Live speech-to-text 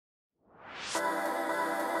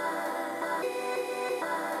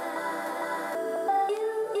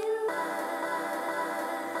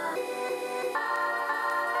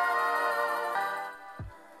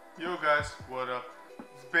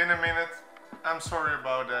I'm sorry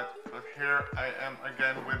about that, but here I am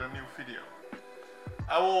again with a new video.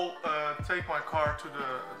 I will take my car to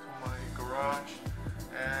my garage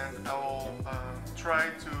and I will try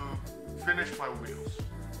to finish my wheels.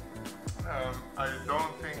 I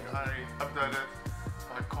don't think I updated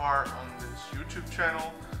my car on this YouTube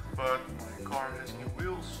channel, but my car has new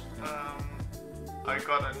wheels. I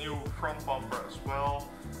got a new front bumper as well.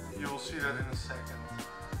 You'll see that in a second.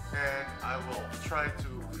 And I will try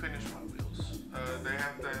to finish my wheels. They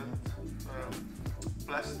have that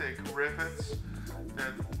plastic rivets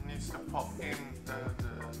that needs to pop in the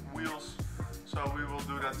wheels. So we will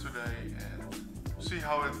do that today and see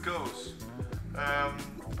how it goes. A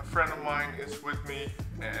friend of mine is with me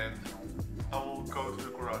and I will go to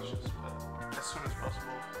the garage as soon as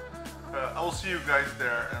possible. I will see you guys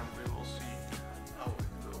there and we will see how it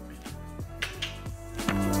will be.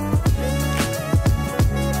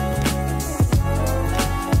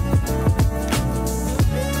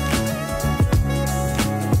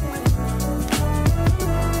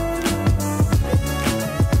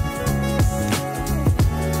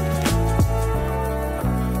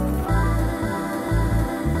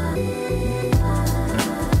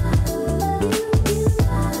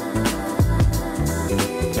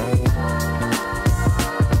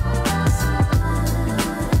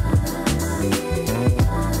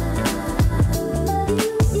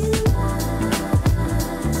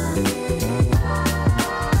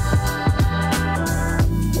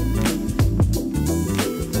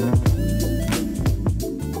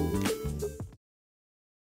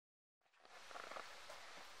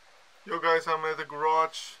 Yo guys, I'm at the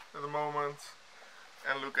garage at the moment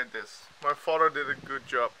and look at this. My father did a good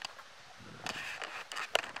job.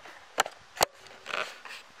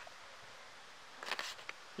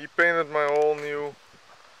 He painted my whole new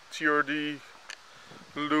TRD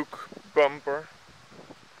look bumper.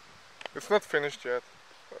 It's not finished yet.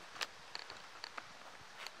 But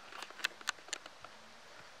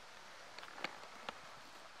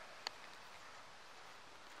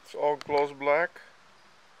it's all gloss black,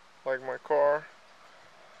 like my car.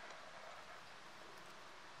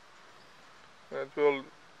 It will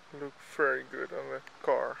look very good on the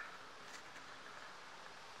car.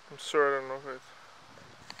 I'm certain of it.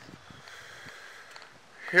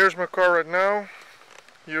 Here's my car right now.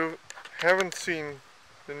 You haven't seen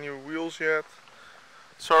the new wheels yet.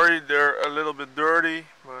 Sorry, they're a little bit dirty,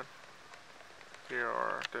 but here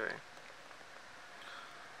are they.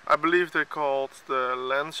 I believe they're called the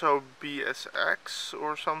Lenzo BSX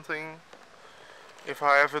or something. If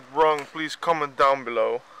I have it wrong, please comment down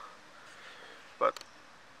below. But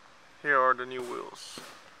here are the new wheels.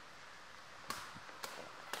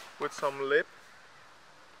 With some lip.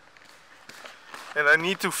 And I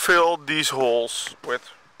need to fill these holes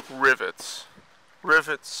with rivets.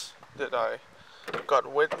 Rivets that I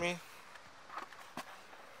got with me.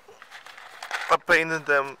 I painted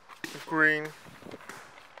them green.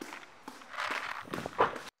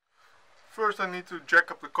 First I need to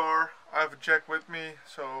jack up the car. I have a jack with me,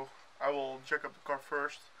 so I will jack up the car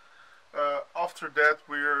first. After that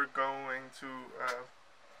we are going to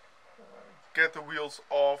get the wheels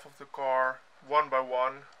off of the car one by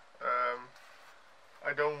one.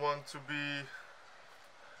 I don't want to be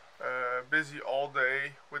busy all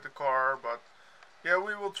day with the car, but yeah,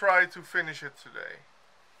 we will try to finish it today.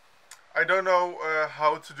 I don't know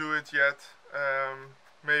how to do it yet.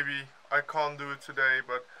 Maybe I can't do it today,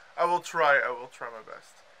 but I will try my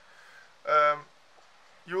best.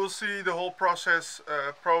 You will see the whole process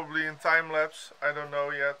probably in time lapse. I don't know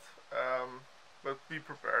yet, but be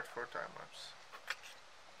prepared for a time lapse.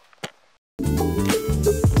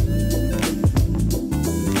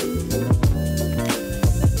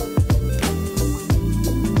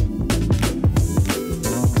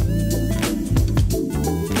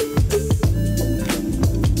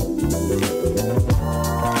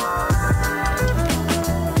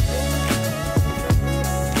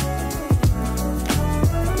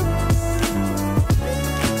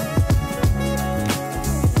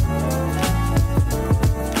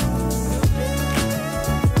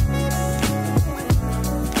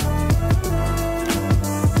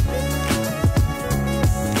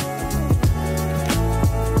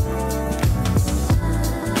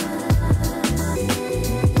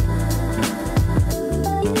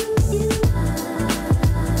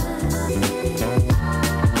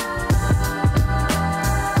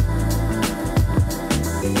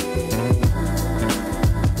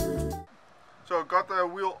 So got the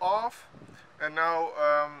wheel off, and now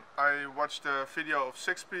I watched the video of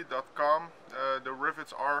sixspeed.com. The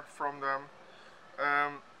rivets are from them.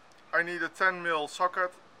 I need a 10mm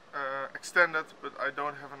socket extended, but I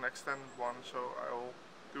don't have an extended one, so I'll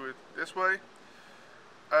do it this way.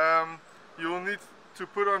 You will need to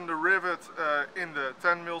put on the rivet in the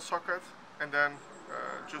 10mm socket and then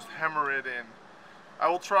just hammer it in. I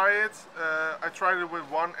will try it. I tried it with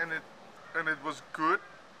one and it was good,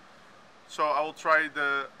 so I will try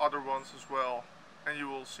the other ones as well, and you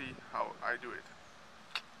will see how I do it.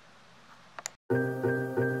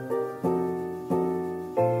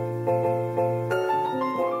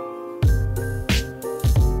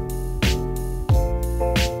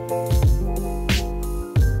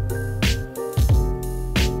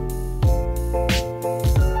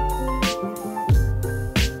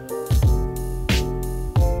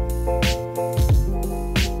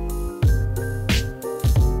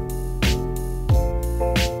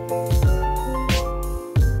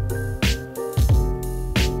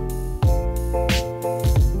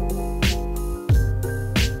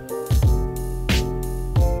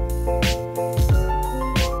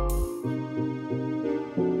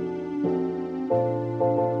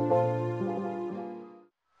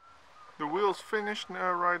 The wheel's finished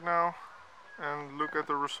right now, and look at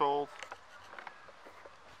the result.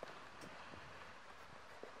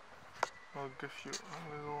 I'll give you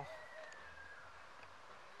a little.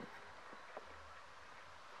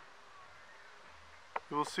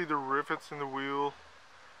 You will see the rivets in the wheel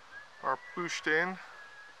are pushed in.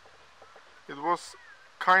 It was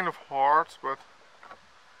kind of hard, but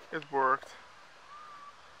it worked.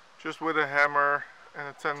 Just with a hammer and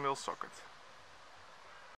a 10mm socket.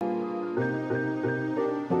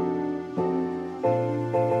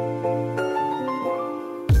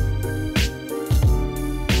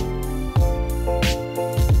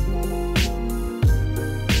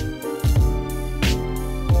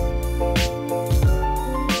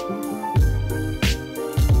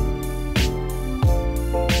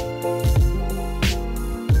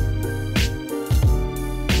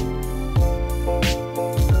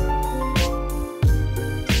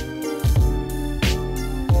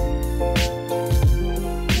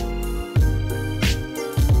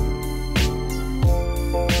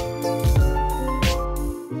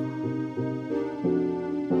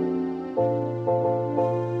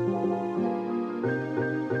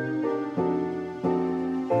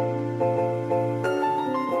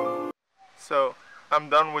 So I'm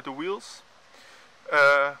done with the wheels,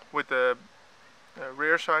 with the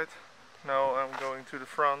rear side. Now I'm going to the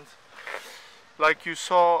front. Like you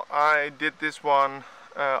saw, I did this one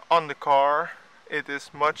on the car. It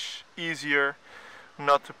is much easier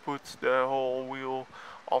not to put the whole wheel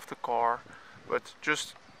off the car, but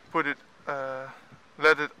just put it,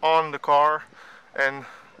 let it on the car and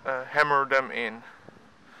hammer them in.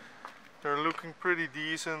 They're looking pretty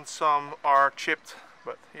decent. Some are chipped,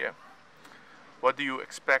 but yeah. What do you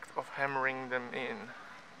expect of hammering them in?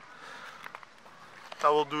 I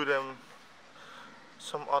will do them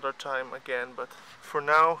some other time again, but for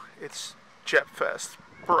now it's jab fast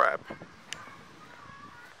prep.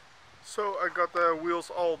 So I got the wheels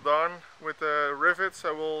all done with the rivets. I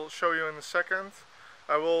will show you in a second.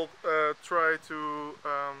 I will try to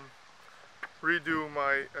redo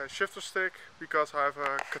my shifter stick, because I have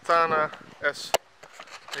a katana as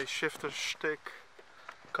a shifter stick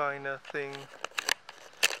kind of thing.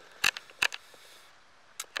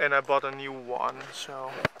 And I bought a new one, so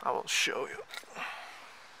I will show you.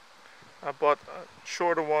 I bought a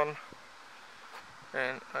shorter one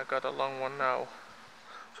and I got a long one now.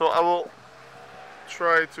 So I will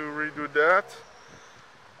try to redo that.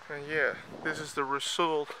 And yeah, this is the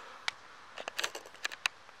result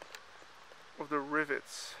of the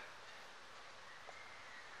rivets.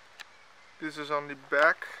 This is on the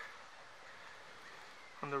back,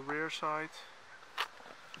 on the rear side.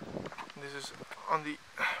 This is on the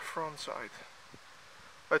front side.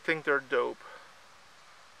 I think they're dope.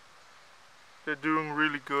 They're doing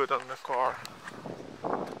really good on the car.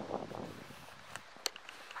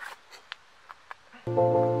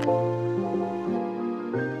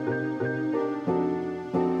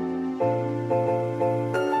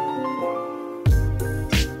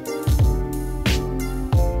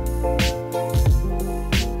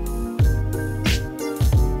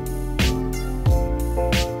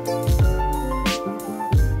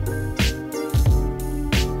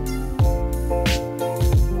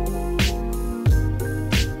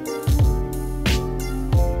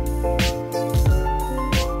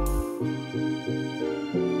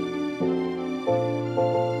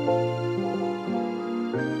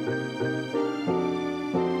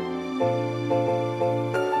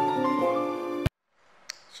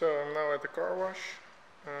 So I'm now at the car wash.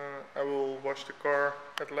 I will wash the car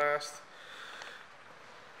at last,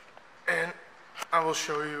 and I will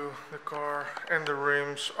show you the car and the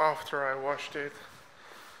rims after I washed it,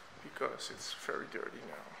 because it's very dirty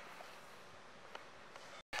now.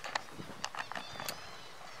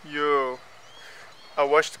 Yo, I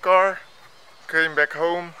washed the car, came back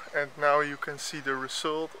home, and now you can see the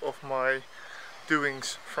result of my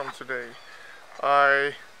doings from today.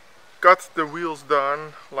 I got the wheels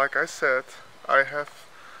done, like I said. I have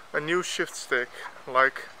a new shift stick,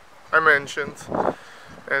 like I mentioned,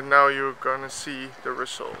 and now you're gonna see the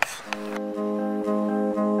result.